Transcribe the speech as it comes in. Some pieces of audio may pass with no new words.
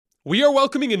We are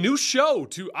welcoming a new show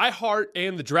to iHeart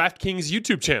and the DraftKings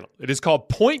YouTube channel. It is called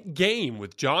Point Game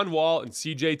with John Wall and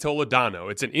CJ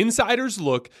Toledano. It's an insider's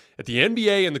look at the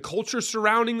NBA and the culture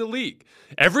surrounding the league.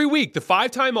 Every week, the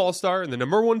five-time All-Star and the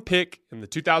number one pick in the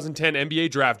 2010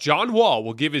 NBA draft, John Wall,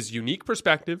 will give his unique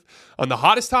perspective on the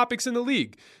hottest topics in the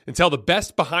league and tell the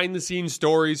best behind-the-scenes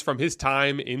stories from his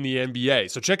time in the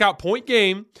NBA. So check out Point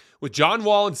Game with John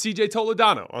Wall and CJ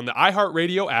Toledano on the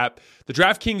iHeartRadio app, the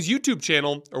DraftKings YouTube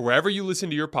channel, or wherever you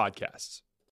listen to your podcasts.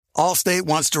 Allstate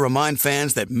wants to remind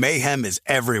fans that mayhem is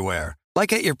everywhere,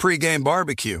 like at your pregame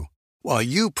barbecue. While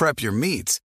you prep your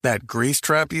meats, that grease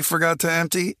trap you forgot to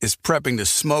empty is prepping to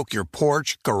smoke your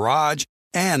porch, garage,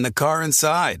 and the car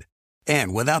inside.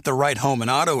 And without the right home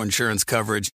and auto insurance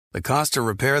coverage, the cost to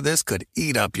repair this could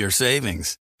eat up your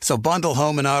savings. So bundle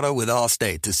home and auto with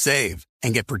Allstate to save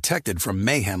and get protected from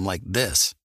mayhem like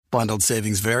this. Bundled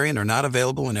savings vary and are not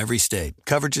available in every state.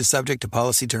 Coverage is subject to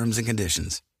policy terms and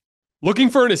conditions.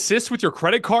 Looking for an assist with your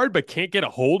credit card but can't get a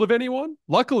hold of anyone?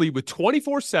 Luckily, with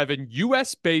 24/7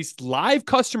 U.S.-based live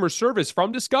customer service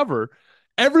from Discover,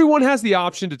 everyone has the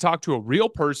option to talk to a real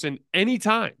person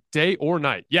anytime, day or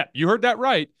night. Yeah, you heard that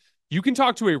right. You can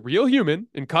talk to a real human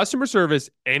in customer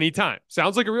service anytime.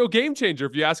 Sounds like a real game changer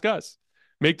if you ask us.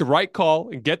 Make the right call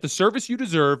and get the service you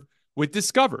deserve with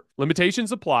Discover.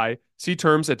 Limitations apply. See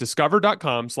terms at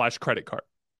discover.com/creditcard.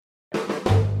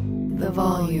 The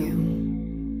Volume.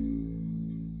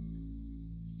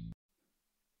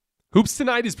 Hoops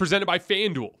Tonight is presented by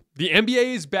FanDuel. The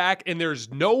NBA is back, and there's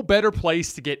no better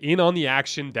place to get in on the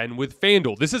action than with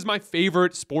FanDuel. This is my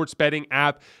favorite sports betting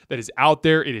app that is out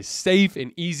there. It is safe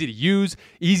and easy to use,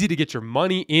 easy to get your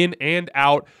money in and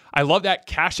out. I love that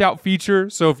cash out feature.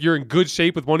 So if you're in good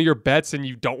shape with one of your bets and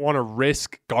you don't want to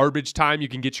risk garbage time, you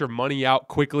can get your money out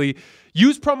quickly.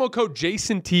 Use promo code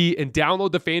JASONT and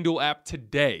download the FanDuel app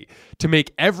today to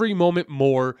make every moment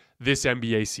more this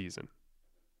NBA season.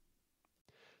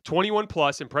 21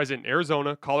 plus and present in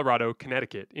Arizona, Colorado,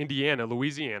 Connecticut, Indiana,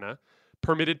 Louisiana,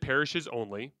 permitted parishes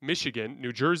only, Michigan,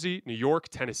 New Jersey, New York,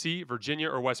 Tennessee, Virginia,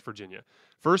 or West Virginia.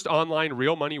 First online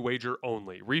real money wager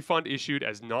only. Refund issued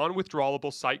as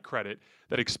non-withdrawable site credit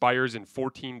that expires in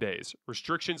 14 days.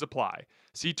 Restrictions apply.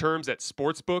 See terms at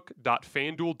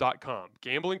sportsbook.fanduel.com.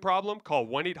 Gambling problem? Call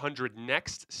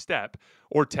 1-800-NEXT-STEP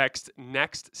or text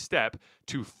NEXT STEP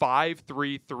to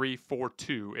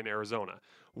 53342 in Arizona.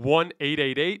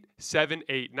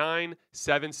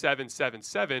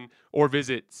 1-888-789-7777 or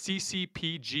visit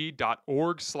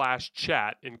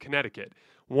ccpg.org/chat in Connecticut.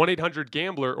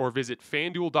 1-800-GAMBLER or visit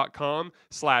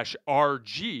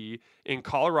fanduel.com/RG in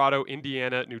Colorado,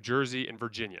 Indiana, New Jersey, and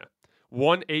Virginia.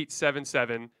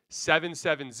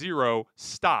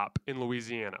 1-877-770-STOP in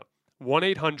Louisiana.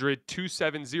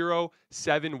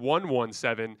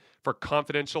 1-800-270-7117 for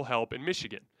confidential help in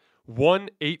Michigan.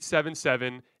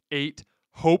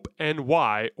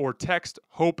 1-877-8-HOPE-NY or text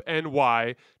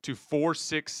HOPE-NY to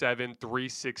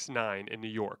 467-369 in New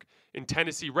York. In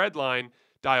Tennessee Redline,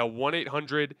 dial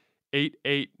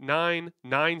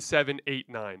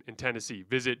 1-800-889-9789 in Tennessee.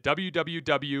 Visit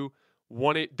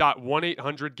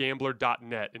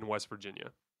www.1800gambler.net in West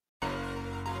Virginia.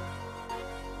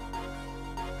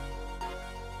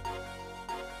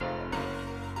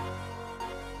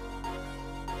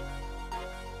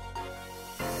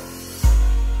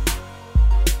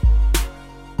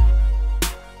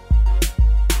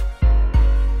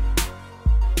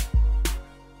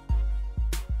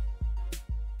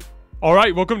 All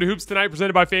right, welcome to Hoops Tonight,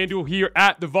 presented by FanDuel here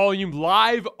at The Volume,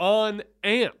 live on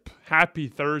AMP. Happy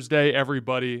Thursday,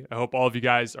 everybody. I hope all of you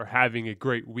guys are having a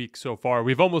great week so far.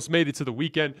 We've almost made it to the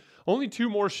weekend. Only 2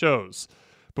 more shows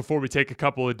before we take a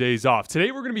couple of days off.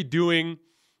 Today, we're going to be doing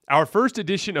our first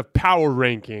edition of Power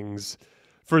Rankings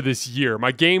for this year.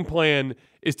 My game plan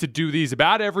is to do these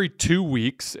about every 2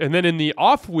 weeks, and then in the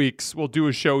off weeks, we'll do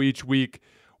a show each week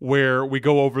where we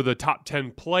go over the top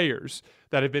 10 players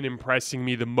that have been impressing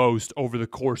me the most over the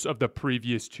course of the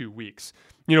previous 2 weeks.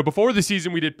 You know, before the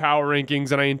season, we did power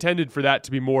rankings, and I intended for that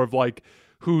to be more of like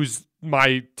who's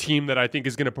my team that I think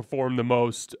is going to perform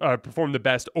the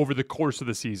best over the course of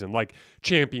the season, like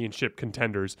championship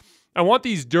contenders. I want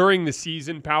these during the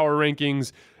season power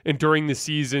rankings and during the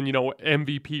season, you know,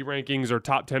 MVP rankings or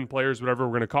top 10 players, whatever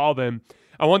we're going to call them.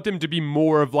 I want them to be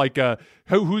more of like a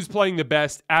who's playing the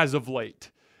best as of late.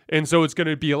 And so it's going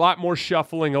to be a lot more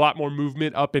shuffling, a lot more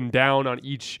movement up and down on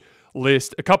each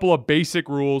list. A couple of basic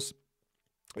rules.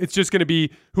 It's just going to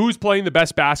be who's playing the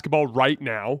best basketball right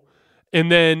now And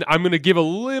then I'm going to give a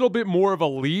little bit more of a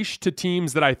leash to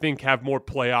teams that I think have more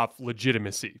playoff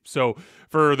legitimacy. So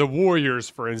for the Warriors,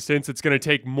 for instance, it's going to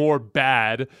take more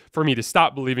bad for me to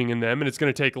stop believing in them, and it's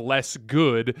going to take less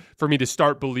good for me to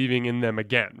start believing in them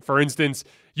again. For instance,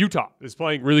 Utah is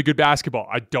playing really good basketball.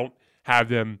 I don't have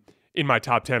them in my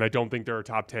top 10. I don't think they're a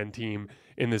top 10 team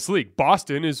in this league.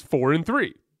 Boston is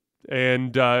 4-3.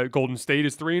 And Golden State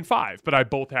is 3-5, but I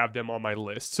both have them on my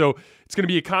list. So it's going to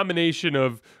be a combination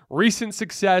of recent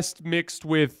success mixed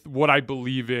with what I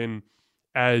believe in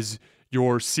as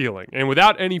your ceiling. And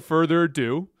without any further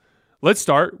ado, let's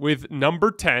start with number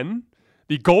 10,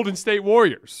 the Golden State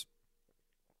Warriors.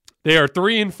 They are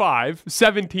 3-5,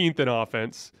 17th in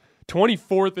offense,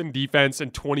 24th in defense,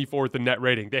 and 24th in net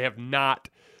rating. They have not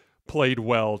played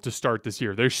well to start this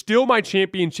year. They're still my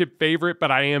championship favorite, but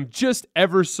I am just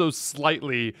ever so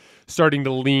slightly starting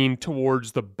to lean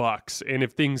towards the Bucks. And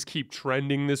if things keep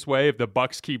trending this way, if the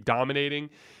Bucks keep dominating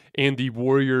and the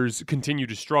Warriors continue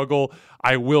to struggle,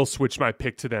 I will switch my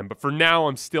pick to them. But for now,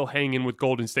 I'm still hanging with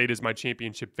Golden State as my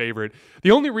championship favorite.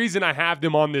 The only reason I have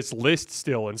them on this list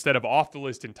still, instead of off the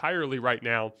list entirely right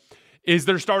now, is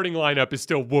their starting lineup is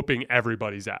still whooping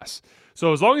everybody's ass.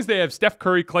 So as long as they have Steph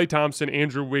Curry, Klay Thompson,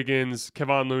 Andrew Wiggins,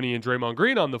 Kevon Looney, and Draymond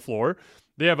Green on the floor,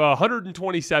 they have a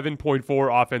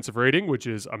 127.4 offensive rating, which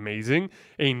is amazing,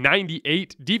 a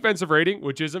 98 defensive rating,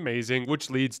 which is amazing, which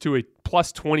leads to a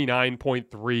plus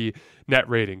 29.3 net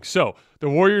rating. So the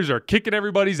Warriors are kicking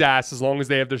everybody's ass as long as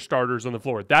they have their starters on the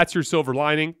floor. That's your silver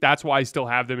lining. That's why I still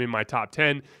have them in my top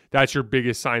 10. That's your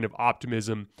biggest sign of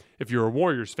optimism if you're a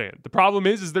Warriors fan. The problem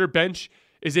is their bench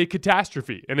is a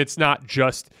catastrophe, and it's not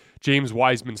just James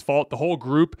Wiseman's fault. The whole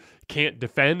group can't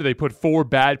defend. They put 4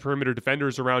 bad perimeter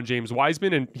defenders around James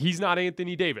Wiseman, and he's not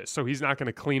Anthony Davis, so he's not going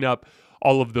to clean up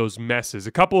all of those messes.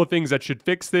 A couple of things that should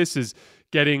fix this is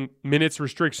getting minutes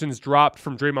restrictions dropped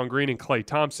from Draymond Green and Klay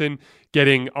Thompson.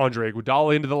 Getting Andre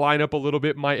Iguodala into the lineup a little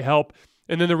bit might help.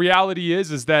 And then the reality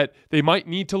is that they might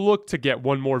need to look to get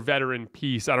one more veteran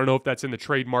piece. I don't know if that's in the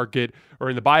trade market or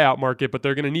in the buyout market, but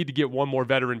they're going to need to get one more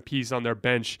veteran piece on their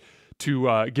bench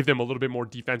to give them a little bit more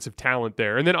defensive talent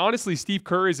there. And then honestly, Steve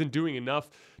Kerr isn't doing enough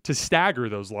to stagger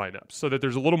those lineups so that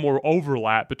there's a little more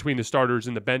overlap between the starters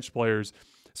and the bench players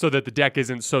so that the deck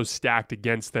isn't so stacked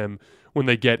against them when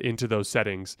they get into those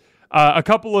settings. A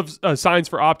couple of signs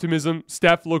for optimism.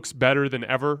 Steph looks better than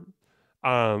ever.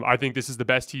 I think this is the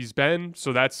best he's been,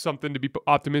 so that's something to be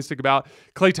optimistic about.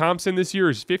 Klay Thompson this year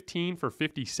is 15 for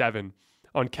 57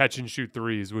 on catch-and-shoot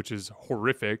threes, which is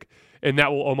horrific, and that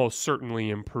will almost certainly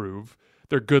improve.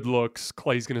 They're good looks.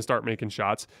 Klay's going to start making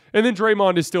shots. And then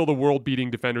Draymond is still the world-beating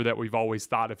defender that we've always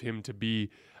thought of him to be.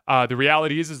 The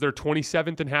reality is they're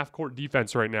 27th in half-court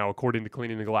defense right now, according to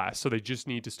Cleaning the Glass, so they just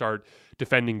need to start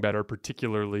defending better,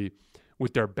 particularly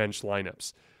with their bench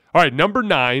lineups. All right, number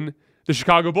 9, the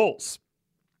Chicago Bulls.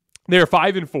 They are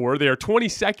 5-4. They are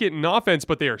 22nd in offense,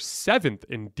 but they are 7th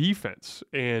in defense.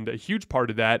 And a huge part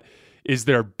of that is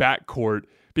their backcourt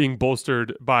being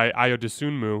bolstered by Ayo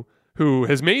Dosunmu, who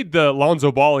has made the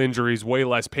Lonzo Ball injuries way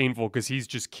less painful because he's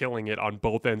just killing it on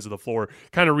both ends of the floor,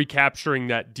 kind of recapturing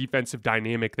that defensive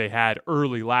dynamic they had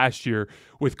early last year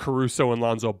with Caruso and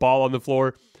Lonzo Ball on the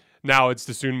floor. Now it's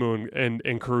Dosunmu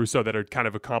and Caruso that are kind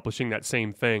of accomplishing that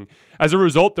same thing. As a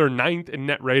result, they're 9th in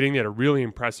net rating. They had a really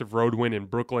impressive road win in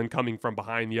Brooklyn coming from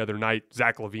behind the other night.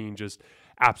 Zach LaVine just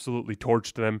absolutely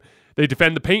torched them. They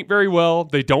defend the paint very well.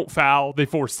 They don't foul. They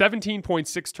force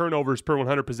 17.6 turnovers per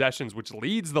 100 possessions, which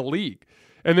leads the league.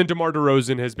 And then DeMar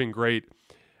DeRozan has been great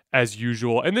as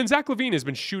usual. And then Zach LaVine has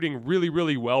been shooting really,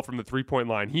 really well from the three-point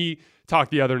line. He talked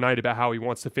the other night about how he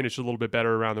wants to finish a little bit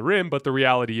better around the rim, but the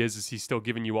reality is he's still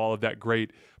giving you all of that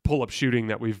great pull-up shooting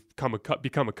that we've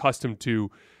become accustomed to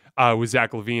with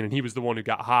Zach LaVine, and he was the one who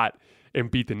got hot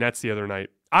and beat the Nets the other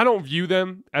night. I don't view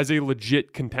them as a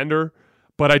legit contender,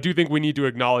 but I do think we need to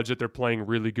acknowledge that they're playing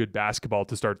really good basketball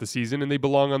to start the season, and they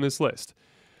belong on this list.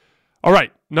 All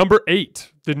right, number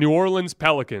 8, the New Orleans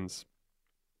Pelicans.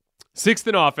 6th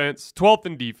in offense, 12th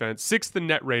in defense, 6th in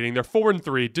net rating. They're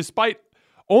 4-3, despite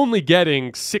only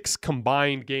getting 6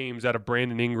 combined games out of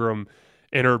Brandon Ingram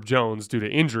and Herb Jones due to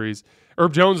injuries.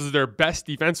 Herb Jones is their best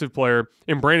defensive player,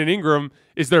 and Brandon Ingram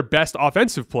is their best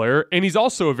offensive player, and he's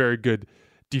also a very good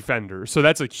defender. So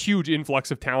that's a huge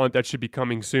influx of talent that should be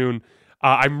coming soon.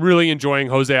 I'm really enjoying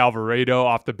Jose Alvarado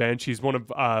off the bench. He's one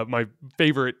of my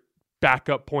favorite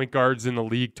backup point guards in the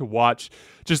league to watch.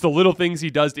 Just the little things he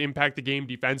does to impact the game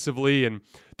defensively, and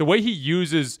the way he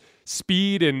uses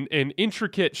speed and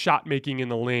intricate shot making in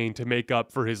the lane to make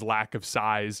up for his lack of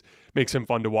size makes him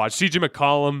fun to watch. CJ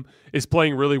McCollum is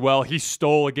playing really well. He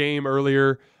stole a game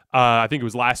earlier I think it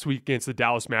was last week against the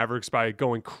Dallas Mavericks by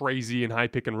going crazy and high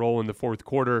pick and roll in the fourth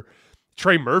quarter.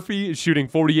 Trey Murphy is shooting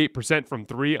 48% from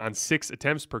three on 6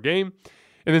 attempts per game.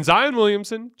 And then Zion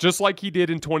Williamson, just like he did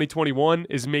in 2021,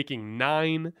 is making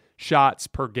 9 shots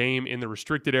per game in the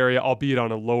restricted area, albeit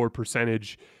on a lower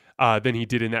percentage than he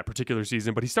did in that particular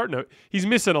season. But he's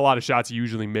missing a lot of shots he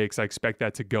usually makes. I expect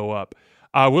that to go up.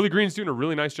 Willie Green's doing a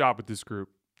really nice job with this group.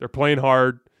 They're playing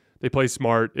hard. They play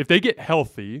smart. If they get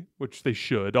healthy, which they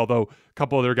should, although a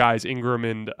couple of their guys, Ingram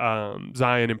and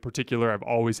Zion in particular, I've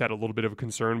always had a little bit of a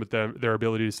concern with their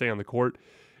ability to stay on the court.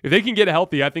 If they can get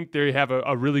healthy, I think they have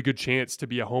a really good chance to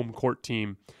be a home court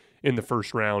team in the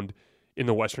first round in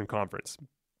the Western Conference.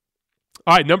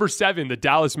 All right, number 7, the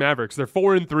Dallas Mavericks. They're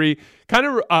 4-3.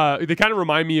 They kind of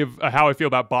remind me of how I feel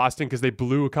about Boston because they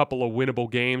blew a couple of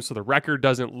winnable games, so the record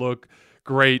doesn't look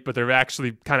great, but they've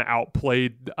actually kind of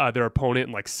outplayed their opponent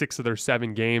in like 6 of their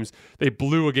 7 games. They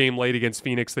blew a game late against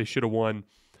Phoenix they should have won,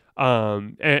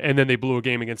 and then they blew a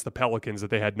game against the Pelicans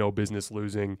that they had no business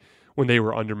losing when they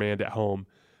were undermanned at home.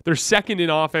 They're second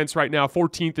in offense right now,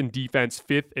 14th in defense,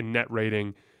 5th in net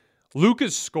rating.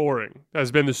 Luka's scoring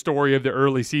has been the story of the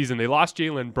early season. They lost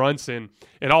Jalen Brunson,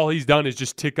 and all he's done is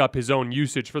just tick up his own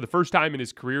usage. For the first time in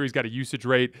his career, he's got a usage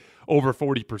rate over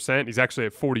 40%. He's actually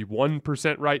at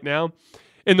 41% right now.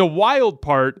 And the wild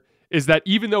part is that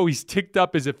even though he's ticked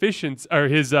up his efficiency or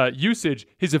his usage,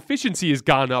 his efficiency has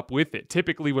gone up with it.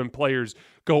 Typically, when players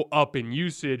go up in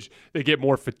usage, they get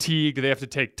more fatigued. They have to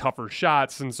take tougher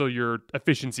shots, and so your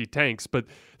efficiency tanks. But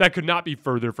that could not be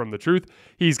further from the truth.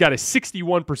 He's got a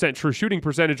 61% true shooting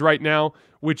percentage right now,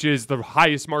 which is the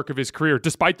highest mark of his career,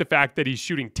 despite the fact that he's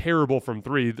shooting terrible from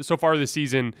three. So far this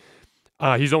season,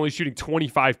 he's only shooting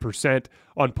 25%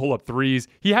 on pull-up threes.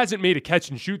 He hasn't made a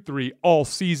catch-and-shoot three all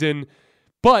season,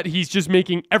 but he's just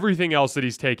making everything else that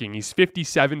he's taking. He's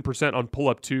 57% on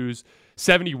pull-up twos,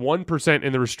 71%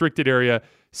 in the restricted area,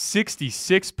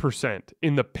 66%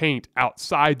 in the paint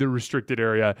outside the restricted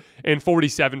area, and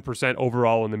 47%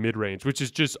 overall in the mid-range, which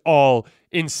is just all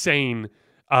insane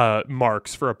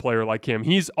marks for a player like him.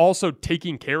 He's also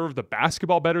taking care of the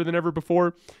basketball better than ever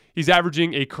before. He's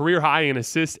averaging a career high in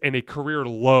assists and a career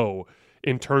low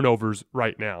in turnovers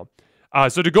right now.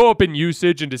 So to go up in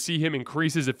usage and to see him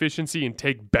increase his efficiency and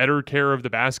take better care of the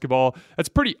basketball, that's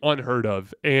pretty unheard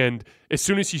of. And as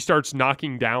soon as he starts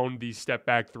knocking down these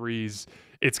step-back threes,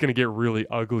 it's going to get really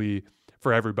ugly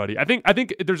for everybody. I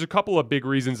think there's a couple of big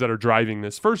reasons that are driving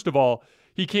this. First of all,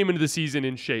 he came into the season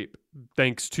in shape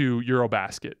thanks to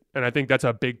Eurobasket, and I think that's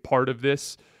a big part of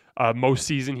this. Most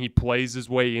season he plays his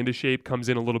way into shape, comes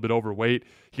in a little bit overweight.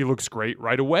 He looks great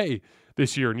right away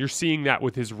this year, and you're seeing that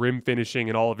with his rim finishing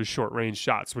and all of his short-range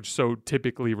shots, which so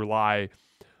typically rely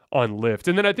on lift.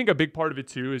 And then I think a big part of it,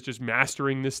 too, is just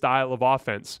mastering this style of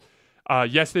offense.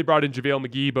 Yes, they brought in JaVale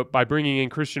McGee, but by bringing in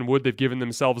Christian Wood, they've given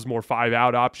themselves more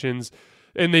 5-out options,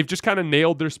 and they've just kind of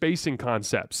nailed their spacing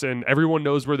concepts, and everyone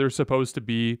knows where they're supposed to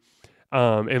be.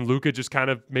 And Luka just kind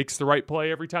of makes the right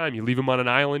play every time. You leave him on an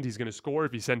island, he's going to score.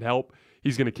 If you send help,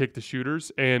 he's going to kick the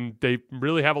shooters. And they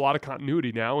really have a lot of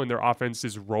continuity now, and their offense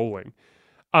is rolling.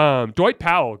 Dwight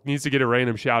Powell needs to get a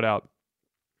random shout-out.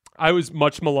 I was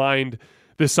much maligned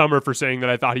this summer for saying that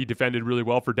I thought he defended really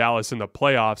well for Dallas in the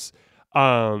playoffs.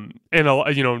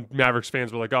 Mavericks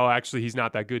fans were like, oh, actually, he's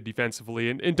not that good defensively.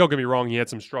 And don't get me wrong, he had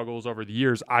some struggles over the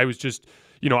years. I was just,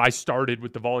 I started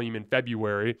with the volume in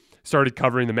February, started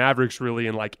covering the Mavericks really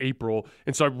in like April.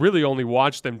 And so I really only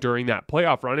watched them during that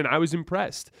playoff run, and I was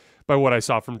impressed by what I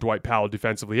saw from Dwight Powell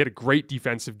defensively. He had a great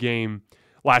defensive game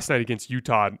last night against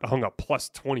Utah, hung up plus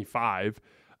 25.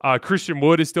 Christian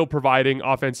Wood is still providing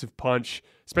offensive punch.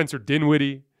 Spencer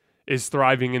Dinwiddie is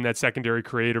thriving in that secondary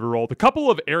creative role. The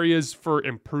couple of areas for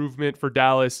improvement for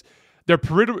Dallas, their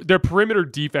perimeter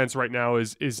defense right now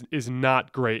is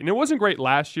not great. And it wasn't great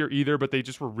last year either, but they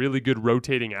just were really good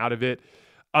rotating out of it.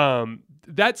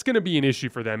 That's going to be an issue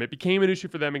for them. It became an issue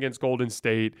for them against Golden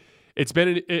State. It's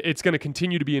going to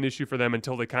continue to be an issue for them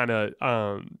until they kind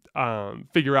of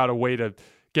figure out a way to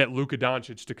get Luka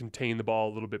Doncic to contain the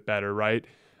ball a little bit better, right?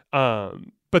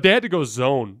 But they had to go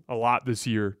zone a lot this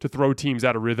year to throw teams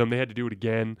out of rhythm. They had to do it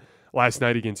again last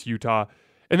night against Utah.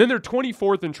 And then they're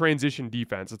 24th in transition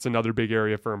defense. It's another big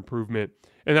area for improvement.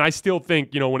 And then I still think,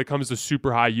 when it comes to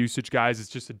super high usage guys, it's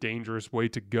just a dangerous way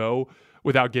to go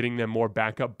without getting them more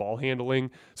backup ball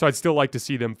handling. So I'd still like to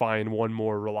see them find one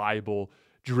more reliable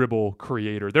dribble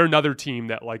creator. They're another team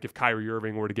that, like, if Kyrie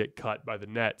Irving were to get cut by the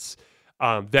Nets,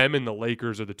 them and the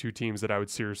Lakers are the two teams that I would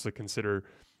seriously consider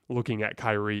looking at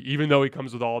Kyrie, even though he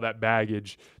comes with all that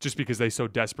baggage, just because they so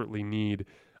desperately need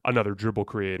another dribble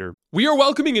creator. We are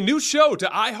welcoming a new show to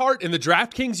iHeart and the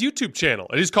DraftKings YouTube channel.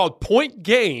 It is called Point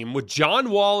Game with John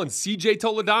Wall and CJ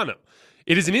Toledano.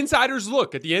 It is an insider's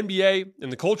look at the NBA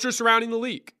and the culture surrounding the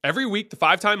league. Every week, the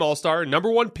five-time All-Star and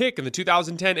number one pick in the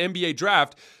 2010 NBA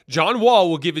Draft, John Wall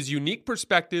will give his unique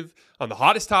perspective on the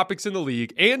hottest topics in the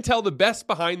league and tell the best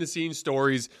behind-the-scenes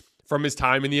stories from his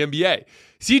time in the NBA.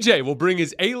 CJ will bring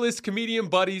his A-list comedian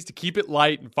buddies to keep it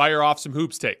light and fire off some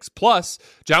hoops takes. Plus,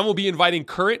 John will be inviting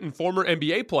current and former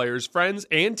NBA players, friends,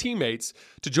 and teammates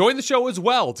to join the show as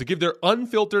well to give their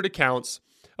unfiltered accounts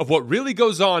of what really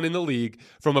goes on in the league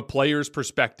from a player's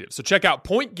perspective. So check out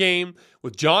Point Game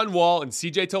with John Wall and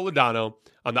CJ Toledano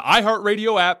on the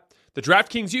iHeartRadio app, the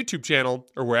DraftKings YouTube channel,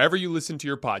 or wherever you listen to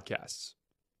your podcasts.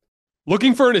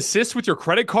 Looking for an assist with your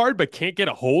credit card but can't get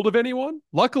a hold of anyone?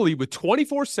 Luckily, with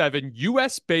 24/7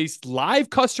 US-based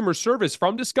live customer service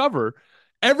from Discover,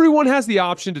 everyone has the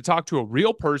option to talk to a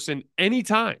real person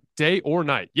anytime, day or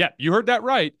night. Yeah, you heard that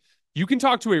right. You can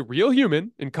talk to a real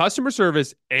human in customer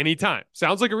service anytime.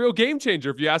 Sounds like a real game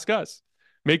changer if you ask us.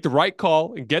 Make the right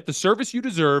call and get the service you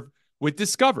deserve with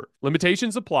Discover.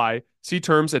 Limitations apply. See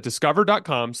terms at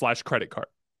discover.com/creditcard.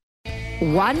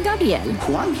 Juan Gabriel,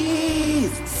 Juanquis,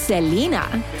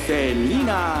 Selena,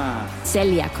 Selena,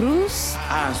 Celia Cruz,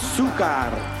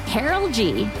 Azúcar, Harold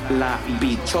G, La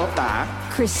Bichota,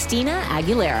 Christina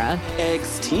Aguilera,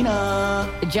 Ex-Tina.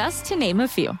 just to name a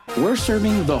few. We're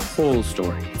serving the whole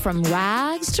story From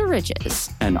rags to riches.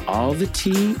 and all the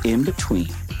tea in between.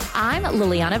 I'm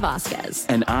Liliana Vasquez,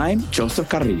 And I'm Joseph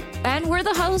Carrillo. and we're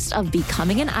the host of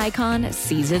Becoming an Icon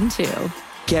Season 2.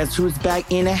 Guess who's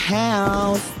back in the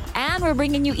house? And we're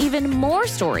bringing you even more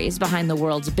stories behind the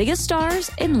world's biggest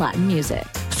stars in Latin music.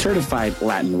 Certified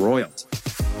Latin royalty.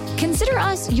 Consider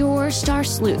us your star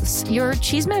sleuths, your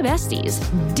chisme besties,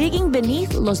 digging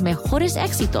beneath los mejores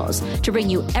éxitos to bring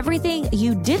you everything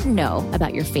you didn't know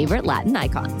about your favorite Latin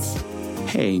icons.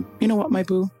 Hey, you know what, my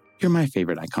boo? You're my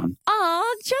favorite icon.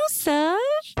 Aw, Joseph.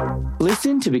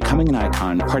 Listen to Becoming an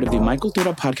Icon, part of the Michael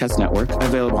Dura Podcast Network,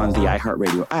 available on the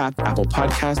iHeartRadio app, Apple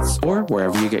Podcasts, or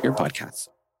wherever you get your podcasts.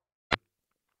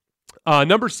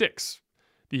 Number 6,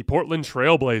 the Portland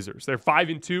Trail Blazers. They're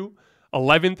 5-2,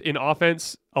 11th in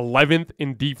offense, 11th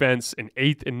in defense, and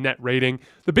 8th in net rating.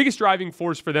 The biggest driving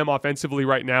force for them offensively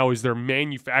right now is they're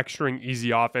manufacturing easy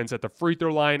offense at the free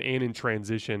throw line and in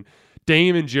transition.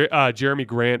 Dame and Jeremy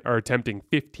Grant are attempting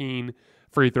 15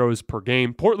 free throws per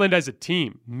game. Portland as a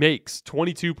team makes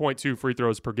 22.2 free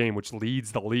throws per game, which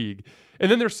leads the league.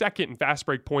 And then they're second in fast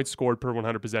break points scored per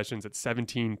 100 possessions at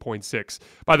 17.6.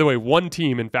 By the way, one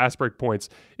team in fast break points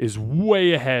is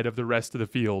way ahead of the rest of the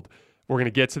field. We're going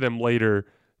to get to them later.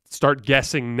 Start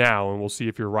guessing now, and we'll see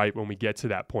if you're right when we get to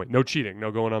that point. No cheating,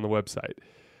 no going on the website.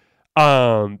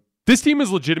 This team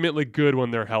is legitimately good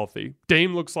when they're healthy.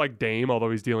 Dame looks like Dame,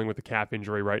 although he's dealing with a calf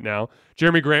injury right now.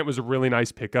 Jeremy Grant was a really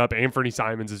nice pickup. Anthony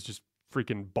Simons is just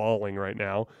freaking balling right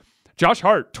now. Josh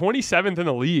Hart, 27th in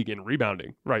the league in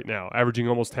rebounding right now, averaging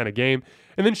almost 10 a game.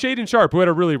 And then Shaedon Sharpe, who had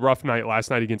a really rough night last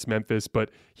night against Memphis,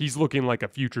 but he's looking like a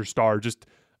future star. Just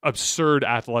absurd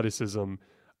athleticism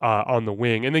on the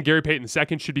wing. And then Gary Payton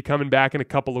II should be coming back in a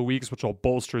couple of weeks, which will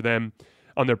bolster them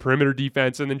on their perimeter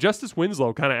defense. And then Justice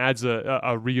Winslow kind of adds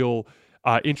a real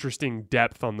interesting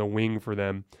depth on the wing for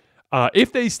them.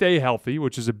 If they stay healthy,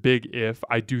 which is a big if,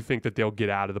 I do think that they'll get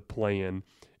out of the play-in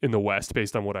in the West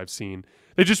based on what I've seen.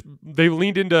 They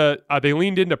leaned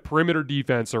into perimeter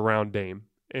defense around Dame.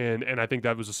 And I think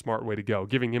that was a smart way to go,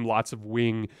 giving him lots of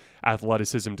wing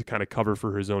athleticism to kind of cover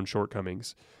for his own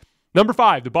shortcomings. Number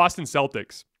 5, the Boston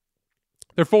Celtics.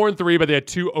 They're 4-3, but they had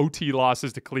 2 OT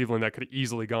losses to Cleveland that could have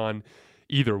easily gone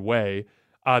either way.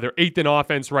 They're 8th in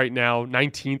offense right now,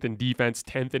 19th in defense,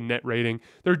 10th in net rating.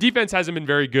 Their defense hasn't been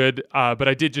very good, but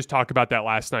I did just talk about that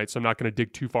last night, so I'm not going to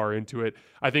dig too far into it.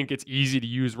 I think it's easy to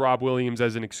use Rob Williams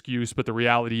as an excuse, but the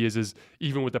reality is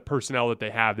even with the personnel that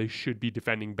they have, they should be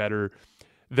defending better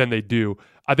than they do.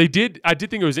 I did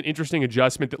think it was an interesting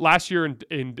adjustment that last year in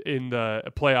the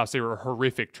playoffs, they were a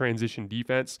horrific transition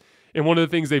defense. And one of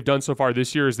the things they've done so far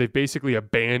this year is they've basically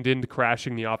abandoned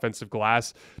crashing the offensive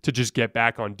glass to just get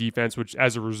back on defense, which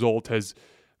as a result has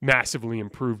massively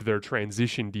improved their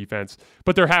transition defense.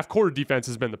 But their half-court defense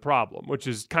has been the problem, which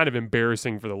is kind of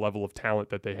embarrassing for the level of talent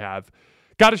that they have.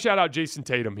 Got to shout out Jason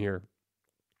Tatum here.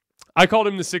 I called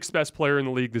him the 6th best player in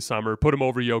the league this summer, put him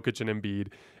over Jokic and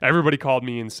Embiid. Everybody called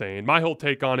me insane. My whole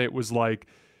take on it was like,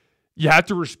 you have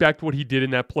to respect what he did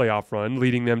in that playoff run,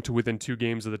 leading them to within 2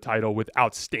 games of the title with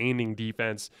outstanding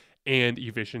defense and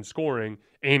efficient scoring,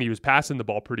 and he was passing the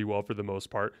ball pretty well for the most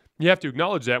part. You have to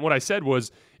acknowledge that. And what I said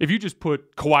was, if you just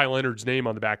put Kawhi Leonard's name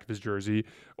on the back of his jersey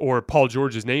or Paul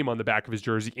George's name on the back of his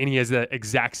jersey, and he has that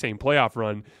exact same playoff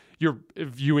run, you're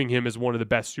viewing him as one of the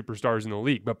best superstars in the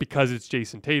league. But because it's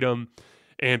Jason Tatum,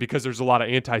 and because there's a lot of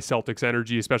anti-Celtics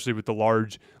energy, especially with the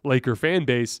large Laker fan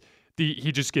base,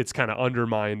 he just gets kind of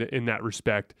undermined in that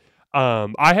respect.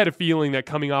 I had a feeling that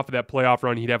coming off of that playoff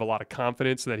run, he'd have a lot of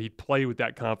confidence and that he'd play with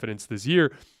that confidence this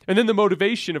year. And then the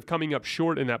motivation of coming up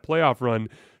short in that playoff run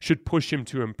should push him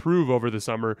to improve over the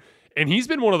summer. And he's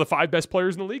been one of the 5 best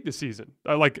players in the league this season.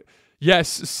 Yes,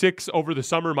 6 over the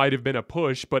summer might have been a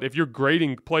push, but if you're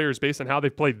grading players based on how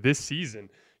they've played this season,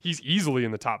 he's easily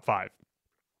in the top 5.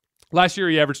 Last year,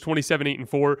 he averaged 27, 8, and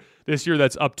 4. This year,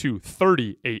 that's up to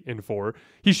 38 and 4.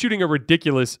 He's shooting a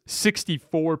ridiculous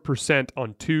 64%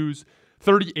 on twos,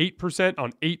 38%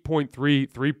 on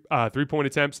 8.3 three-point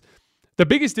attempts. The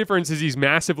biggest difference is he's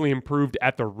massively improved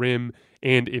at the rim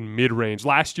and in mid-range.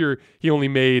 Last year, he only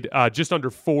made just under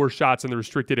 4 shots in the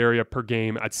restricted area per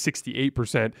game at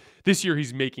 68%. This year,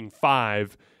 he's making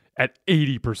 5 at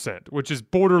 80%, which is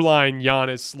borderline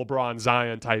Giannis, LeBron,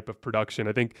 Zion type of production.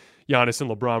 I think Giannis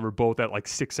and LeBron were both at like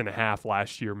 6.5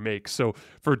 last year makes. So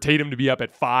for Tatum to be up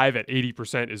at 5 at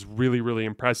 80% is really, really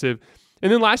impressive.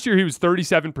 And then last year he was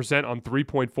 37% on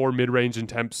 3.4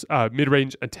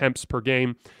 mid-range attempts per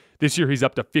game. This year he's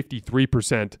up to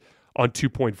 53% on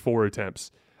 2.4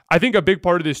 attempts. I think a big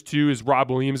part of this, too, is Rob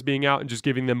Williams being out and just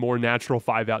giving them more natural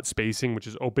 5-out spacing, which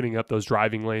is opening up those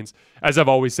driving lanes. As I've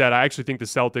always said, I actually think the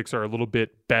Celtics are a little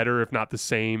bit better, if not the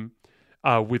same,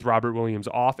 with Robert Williams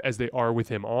off as they are with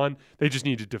him on. They just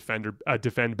need to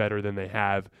defend better than they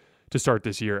have to start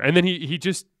this year. And then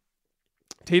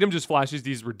Tatum just flashes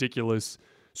these ridiculous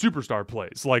superstar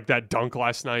plays, like that dunk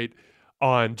last night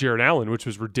on Jarrett Allen, which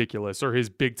was ridiculous, or his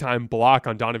big-time block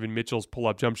on Donovan Mitchell's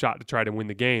pull-up jump shot to try to win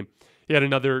the game. He had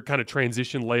another kind of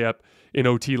transition layup in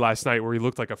OT last night where he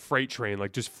looked like a freight train,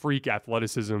 like just freak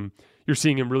athleticism. You're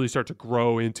seeing him really start to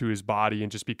grow into his body and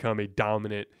just become a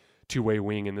dominant two-way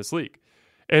wing in this league.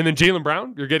 And then Jaylen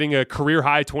Brown, you're getting a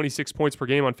career-high 26 points per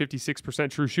game on 56%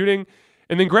 true shooting.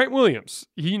 And then Grant Williams,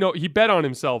 he bet on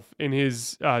himself in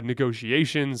his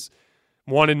negotiations,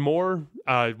 wanted more,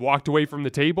 walked away from the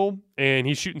table, and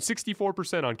he's shooting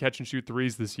 64% on catch-and-shoot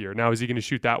threes this year. Now, is he going to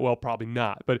shoot that well? Probably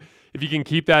not. But if he can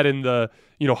keep that in the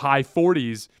high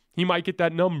 40s, he might get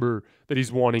that number that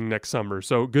he's wanting next summer.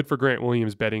 So good for Grant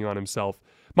Williams betting on himself.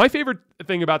 My favorite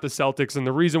thing about the Celtics, and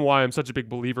the reason why I'm such a big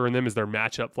believer in them, is their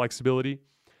matchup flexibility.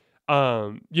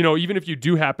 Even if you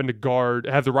do happen to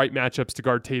have the right matchups to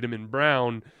guard Tatum and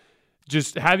Brown,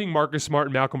 just having Marcus Smart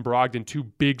and Malcolm Brogdon, 2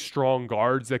 big, strong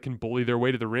guards that can bully their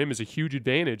way to the rim, is a huge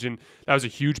advantage. And that was a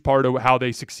huge part of how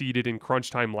they succeeded in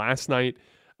crunch time last night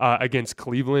against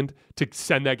Cleveland to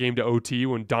send that game to OT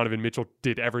when Donovan Mitchell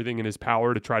did everything in his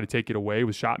power to try to take it away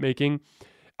with shot making.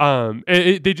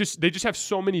 They just have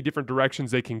so many different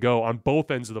directions they can go on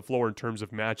both ends of the floor in terms of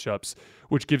matchups,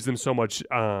 which gives them so much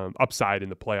upside in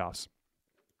the playoffs.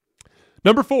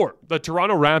 Number 4, the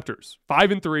Toronto Raptors,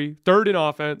 5-3, 3rd in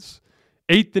offense,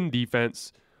 8th in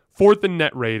defense, 4th in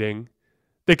net rating.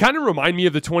 They kind of remind me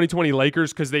of the 2020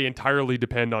 Lakers because they entirely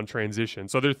depend on transition.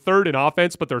 So they're 3rd in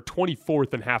offense, but they're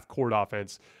 24th in half-court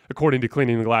offense, according to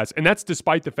Cleaning the Glass. And that's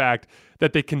despite the fact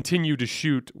that they continue to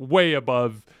shoot way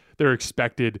above their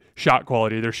expected shot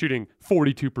quality. They're shooting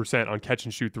 42% on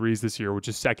catch-and-shoot threes this year, which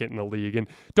is 2nd in the league. And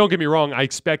don't get me wrong, I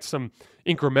expect some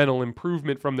incremental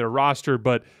improvement from their roster,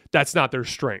 but that's not their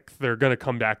strength. They're going to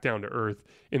come back down to earth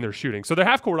in their shooting. So their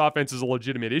half-court offense is a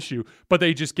legitimate issue, but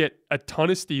they just get a ton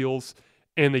of steals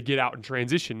and they get out in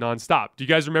transition nonstop. Do you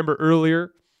guys remember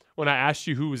earlier when I asked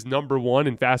you who was number 1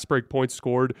 in fast break points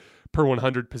scored per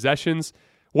 100 possessions?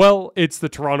 Well, it's the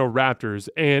Toronto Raptors.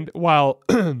 And while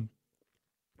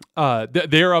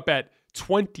they're up at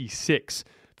 26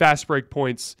 fast break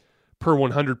points per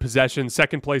 100 possessions,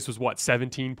 second place was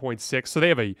 17.6. So they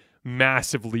have a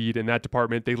massive lead in that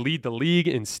department. They lead the league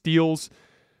in steals.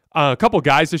 A couple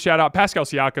guys to shout out. Pascal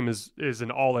Siakam is an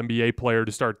all-NBA player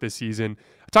to start this season.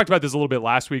 I talked about this a little bit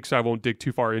last week, so I won't dig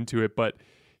too far into it, but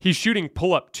he's shooting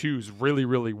pull-up twos really,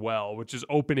 really well, which is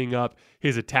opening up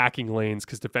his attacking lanes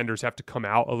because defenders have to come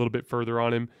out a little bit further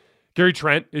on him. Gary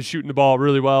Trent is shooting the ball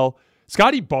really well.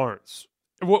 Scotty Barnes,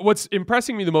 what's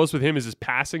impressing me the most with him is his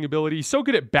passing ability. He's so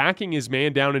good at backing his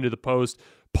man down into the post,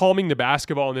 palming the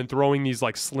basketball, and then throwing these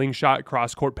like slingshot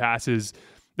cross-court passes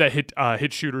that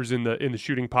hit shooters in the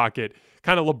shooting pocket.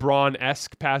 Kind of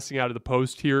LeBron-esque passing out of the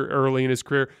post here early in his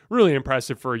career. Really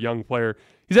impressive for a young player.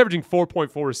 He's averaging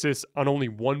 4.4 assists on only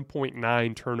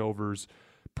 1.9 turnovers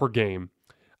per game.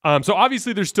 So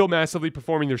obviously they're still massively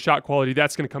performing their shot quality.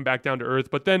 That's going to come back down to earth.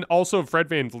 But then also Fred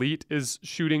VanVleet is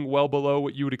shooting well below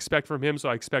what you would expect from him. So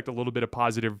I expect a little bit of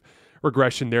positive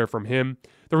regression there from him.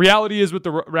 The reality is with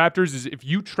the Raptors is if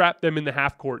you trap them in the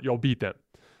half court, you'll beat them.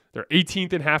 They're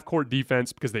 18th in half court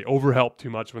defense because they overhelp too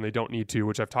much when they don't need to,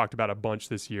 which I've talked about a bunch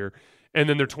this year. And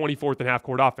then they're 24th in half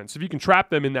court offense. So if you can trap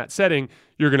them in that setting,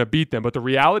 you're going to beat them. But the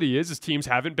reality is teams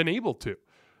haven't been able to.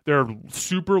 They're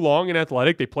super long and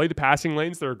athletic. They play the passing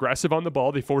lanes. They're aggressive on the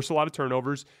ball. They force a lot of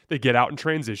turnovers. They get out in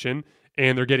transition,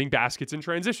 and they're getting baskets in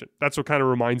transition. That's what kind of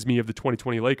reminds me of the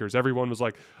 2020 Lakers. Everyone was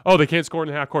like, oh, they can't score in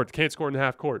the half court. They can't score in the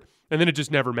half court. And then it just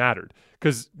never mattered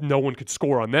because no one could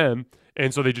score on them,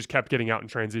 and so they just kept getting out in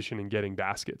transition and getting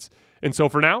baskets. And so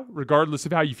for now, regardless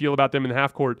of how you feel about them in the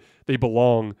half court, they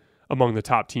belong among the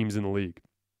top teams in the league.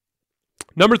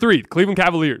 Number 3, Cleveland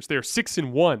Cavaliers. They are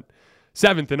 6-1.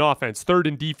 7th in offense, 3rd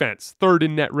in defense, 3rd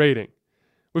in net rating.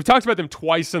 We've talked about them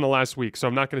twice in the last week, so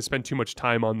I'm not going to spend too much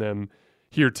time on them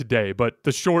here today. But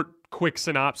the short, quick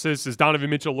synopsis is Donovan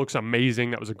Mitchell looks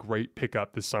amazing. That was a great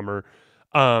pickup this summer.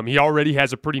 He already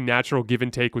has a pretty natural give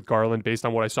and take with Garland based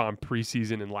on what I saw in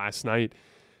preseason and last night.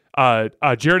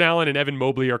 Jarrett Allen and Evan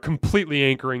Mobley are completely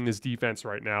anchoring this defense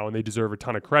right now, and they deserve a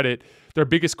ton of credit. Their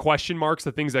biggest question marks,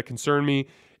 the things that concern me,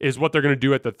 is what they're going to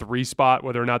do at the 3 spot,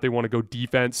 whether or not they want to go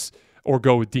defense or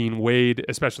go with Dean Wade,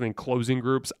 especially in closing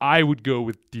groups. I would go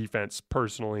with defense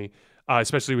personally,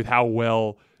 especially with how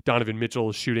well Donovan Mitchell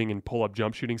is shooting in pull-up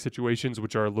jump shooting situations,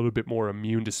 which are a little bit more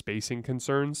immune to spacing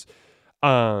concerns.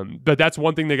 But that's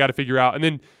one thing they got to figure out. And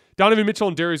then Donovan Mitchell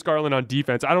and Darius Garland on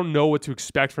defense. I don't know what to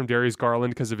expect from Darius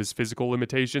Garland because of his physical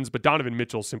limitations, but Donovan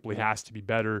Mitchell simply has to be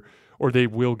better or they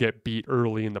will get beat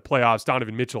early in the playoffs.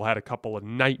 Donovan Mitchell had a couple of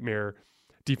nightmare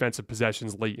defensive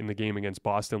possessions late in the game against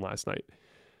Boston last night.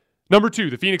 Number 2,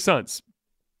 the Phoenix Suns.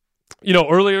 You know,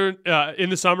 earlier in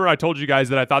the summer, I told you guys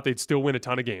that I thought they'd still win a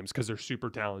ton of games because they're super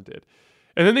talented.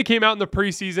 And then they came out in the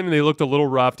preseason and they looked a little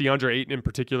rough. DeAndre Ayton in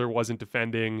particular wasn't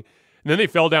defending. And then they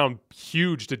fell down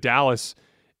huge to Dallas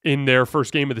in their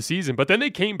first game of the season. But then they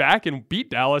came back and beat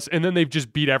Dallas, and then they've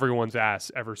just beat everyone's ass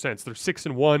ever since. They're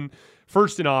 6-1,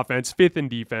 1st in offense, 5th in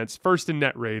defense, 1st in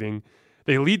net rating.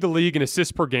 They lead the league in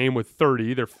assists per game with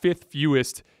 30. They're 5th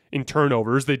fewest in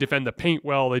turnovers. They defend the paint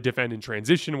well. They defend in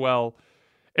transition well.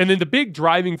 And then the big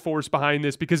driving force behind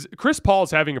this, because Chris Paul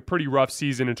is having a pretty rough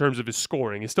season in terms of his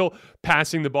scoring. He's still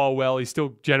passing the ball well. He's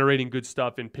still generating good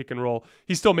stuff in pick and roll.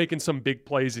 He's still making some big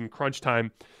plays in crunch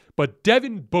time. But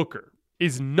Devin Booker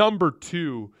is number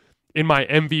 2 in my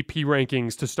MVP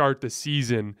rankings to start the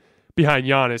season behind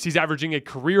Giannis. He's averaging a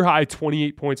career-high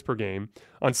 28 points per game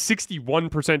on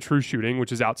 61% true shooting,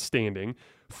 which is outstanding,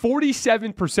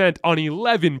 47% on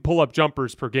 11 pull-up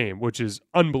jumpers per game, which is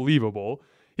unbelievable.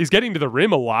 He's getting to the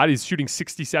rim a lot. He's shooting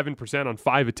 67% on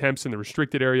 5 attempts in the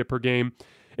restricted area per game.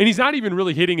 And he's not even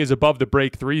really hitting his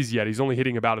above-the-break threes yet. He's only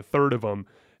hitting about a third of them.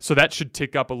 So that should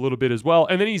tick up a little bit as well.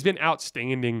 And then he's been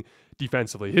outstanding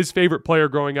defensively. His favorite player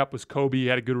growing up was Kobe. He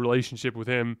had a good relationship with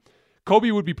him.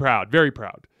 Kobe would be proud, very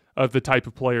proud, of the type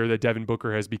of player that Devin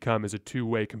Booker has become as a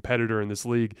two-way competitor in this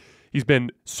league. He's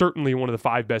been certainly one of the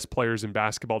 5 best players in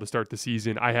basketball to start the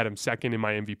season. I had him second in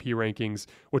my MVP rankings,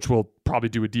 which we'll probably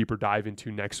do a deeper dive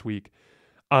into next week.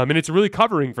 And it's really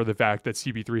covering for the fact that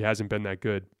CP3 hasn't been that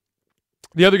good.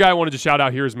 The other guy I wanted to shout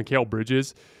out here is Mikal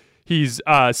Bridges. He's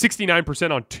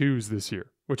 69% on 2s this year,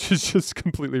 which is just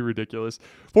completely ridiculous.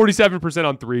 47%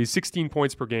 on 3s, 16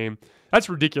 points per game. That's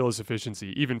ridiculous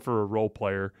efficiency, even for a role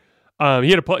player. He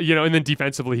had a play, and then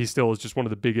defensively, he still is just one of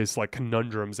the biggest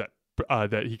conundrums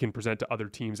that he can present to other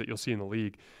teams that you'll see in the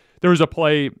league. There was a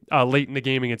play late in the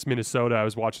game against Minnesota I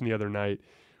was watching the other night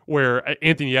where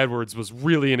Anthony Edwards was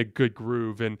really in a good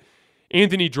groove, and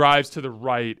Anthony drives to the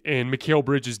right, and Mikal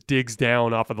Bridges digs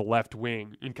down off of the left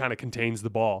wing and kind of contains the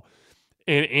ball.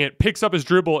 And picks up his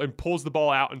dribble and pulls the ball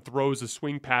out and throws a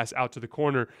swing pass out to the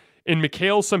corner. And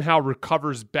Mikal somehow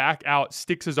recovers back out,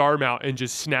 sticks his arm out, and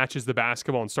just snatches the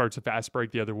basketball and starts a fast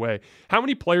break the other way. How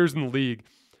many players in the league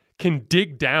can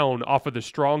dig down off of the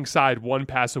strong side one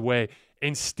pass away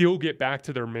and still get back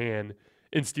to their man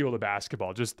and steal the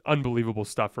basketball? Just unbelievable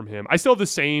stuff from him. I still have the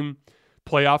same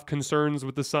playoff concerns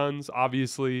with the Suns.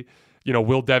 Obviously,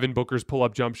 will Devin Booker's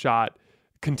pull-up jump shot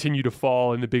continue to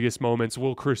fall in the biggest moments?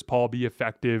 Will Chris Paul be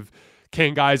effective?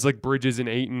 Can guys like Bridges and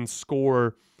Ayton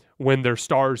score when their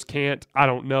stars can't? I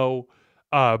don't know.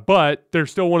 But they're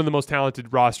still one of the most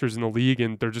talented rosters in the league,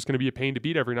 and they're just going to be a pain to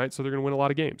beat every night, so they're going to win a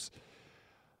lot of games.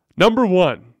 Number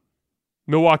 1,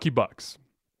 Milwaukee Bucks.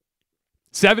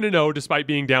 7-0 despite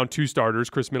being down 2 starters,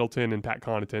 Chris Middleton and Pat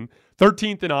Connaughton.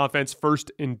 13th in offense,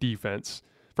 1st in defense.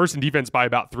 1st in defense by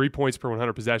about 3 points per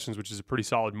 100 possessions, which is a pretty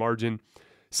solid margin.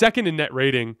 second in net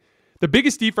rating. The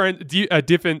biggest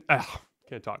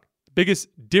biggest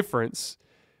difference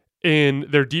in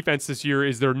their defense this year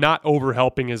is they're not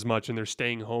overhelping as much and they're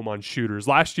staying home on shooters.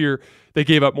 Last year, they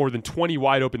gave up more than 20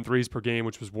 wide open threes per game,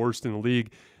 which was worst in the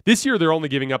league. This year, they're only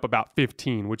giving up about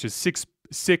 15, which is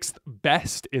sixth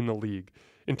best in the league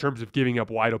in terms of giving up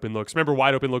wide open looks. Remember,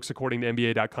 wide open looks, according to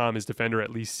NBA.com, is defender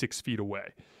at least 6 feet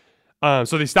away.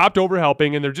 So they stopped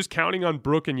overhelping, and they're just counting on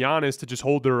Brook and Giannis to just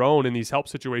hold their own in these help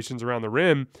situations around the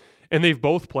rim. And they've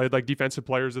both played like defensive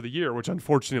players of the year, which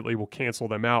unfortunately will cancel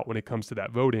them out when it comes to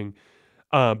that voting.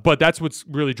 But that's what's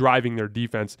really driving their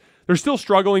defense. They're still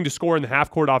struggling to score in the half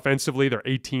court offensively. They're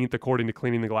 18th according to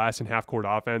Cleaning the Glass in half court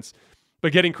offense.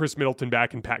 But getting Chris Middleton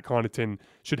back and Pat Connaughton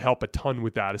should help a ton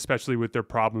with that, especially with their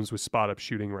problems with spot-up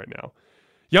shooting right now.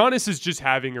 Giannis is just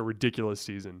having a ridiculous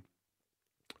season.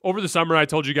 Over the summer, I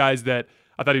told you guys that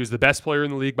I thought he was the best player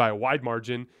in the league by a wide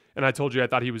margin, and I told you I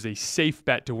thought he was a safe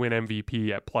bet to win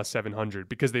MVP at plus 700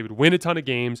 because they would win a ton of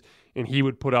games, and he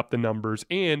would put up the numbers,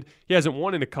 and he hasn't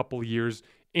won in a couple of years,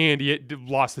 and he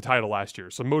lost the title last year.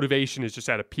 So motivation is just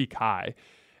at a peak high.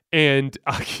 And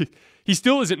he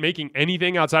still isn't making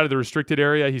anything outside of the restricted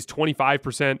area. He's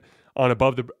 25% on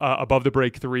above the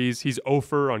break threes. He's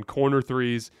 0 on corner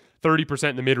threes, 30%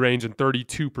 in the mid-range, and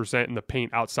 32% in the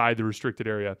paint outside the restricted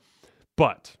area.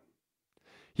 But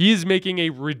he is making a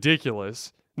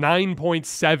ridiculous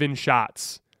 9.7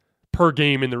 shots per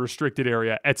game in the restricted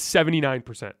area at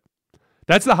 79%.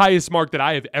 That's the highest mark that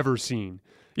I have ever seen,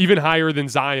 even higher than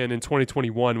Zion in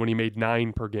 2021 when he made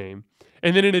 9 per game.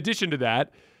 And then in addition to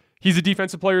that, he's a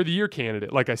Defensive Player of the Year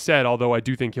candidate, like I said, although I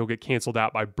do think he'll get canceled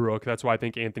out by Brook. That's why I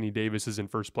think Anthony Davis is in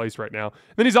first place right now.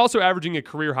 And then he's also averaging a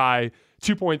career-high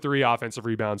 2.3 offensive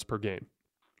rebounds per game,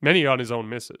 many on his own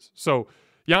misses. So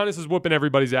Giannis is whooping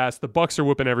everybody's ass. The Bucks are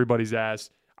whooping everybody's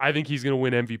ass. I think he's going to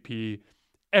win MVP.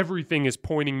 Everything is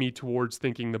pointing me towards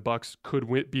thinking the Bucks could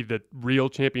be the real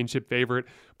championship favorite,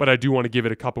 but I do want to give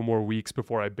it a couple more weeks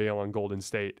before I bail on Golden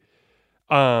State.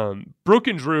 Brook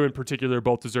and Drew in particular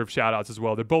both deserve shout-outs as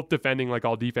well. They're both defending like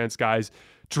all defense guys.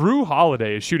 Drew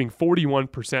Holiday is shooting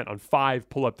 41% on 5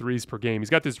 pull-up threes per game. He's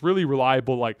got this really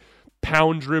reliable like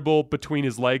pound dribble between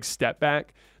his legs step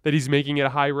back that he's making at a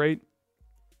high rate.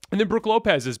 And then Brook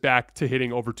Lopez is back to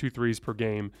hitting over 2 threes per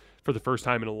game for the first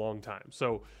time in a long time.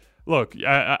 So, look,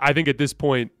 I think at this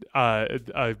point,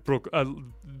 the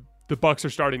Bucks are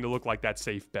starting to look like that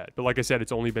safe bet. But like I said,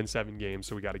 it's only been 7 games,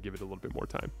 so we got to give it a little bit more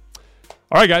time.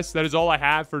 All right, guys, that is all I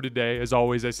have for today. As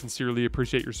always, I sincerely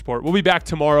appreciate your support. We'll be back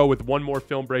tomorrow with one more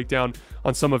film breakdown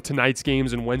on some of tonight's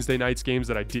games and Wednesday night's games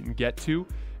that I didn't get to.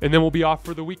 And then we'll be off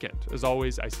for the weekend. As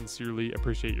always, I sincerely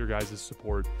appreciate your guys'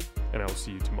 support, and I will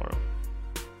see you tomorrow.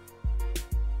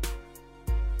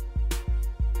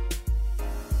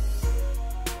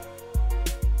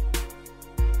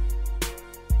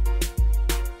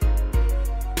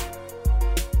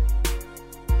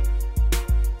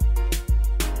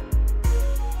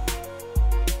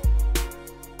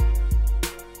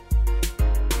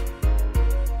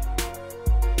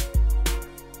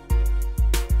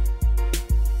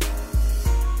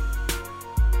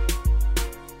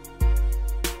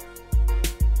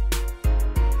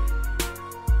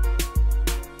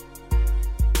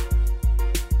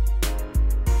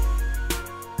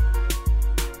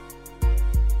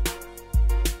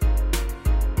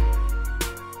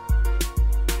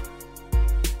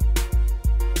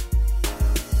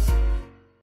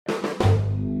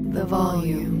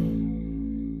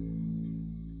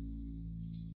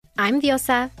 I'm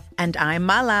Diosa. And I'm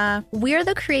Mala. We're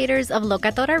the creators of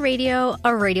Locatora Radio, a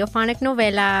radiophonic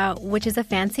novela, which is a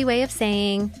fancy way of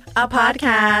saying a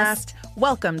podcast.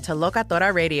 Welcome to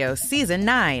Locatora Radio Season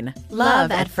 9.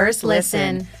 Love at First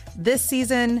Listen. This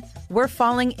season, we're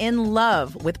falling in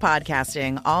love with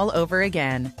podcasting all over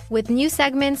again. With new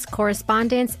segments,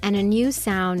 correspondence, and a new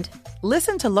sound.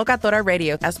 Listen to Locatora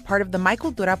Radio as part of the My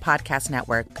Cultura Podcast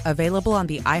Network, available on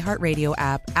the iHeartRadio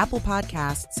app, Apple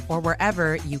Podcasts, or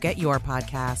wherever you get your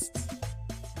podcasts.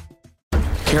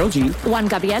 Karol G, Juan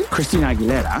Gabriel, Christina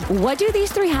Aguilera. What do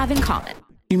these three have in common?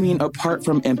 You mean apart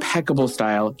from impeccable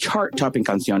style, chart-topping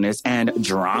canciones, and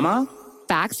drama?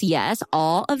 Facts, yes,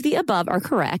 all of the above are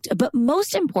correct, but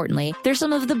most importantly, they're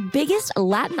some of the biggest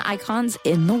Latin icons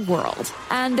in the world.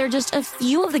 And they're just a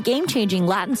few of the game-changing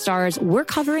Latin stars we're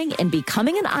covering in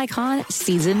Becoming an Icon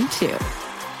Season 2.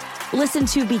 Listen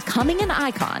to Becoming an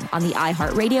Icon on the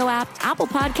iHeartRadio app, Apple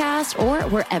Podcasts, or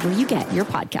wherever you get your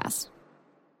podcasts.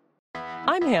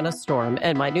 I'm Hannah Storm,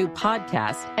 and my new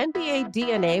podcast, NBA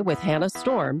DNA with Hannah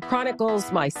Storm, chronicles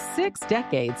my 6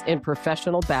 decades in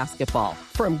professional basketball.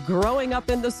 From growing up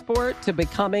in the sport to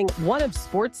becoming one of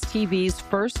sports TV's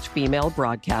first female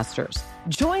broadcasters.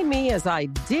 Join me as I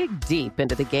dig deep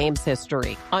into the game's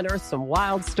history, unearth some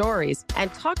wild stories,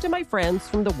 and talk to my friends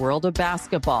from the world of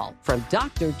basketball, from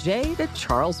Dr. J to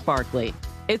Charles Barkley.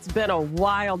 It's been a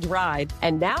wild ride,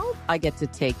 and now I get to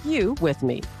take you with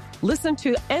me. Listen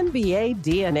to NBA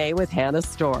DNA with Hannah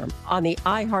Storm on the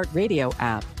iHeartRadio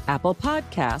app, Apple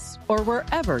Podcasts, or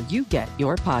wherever you get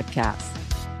your podcasts.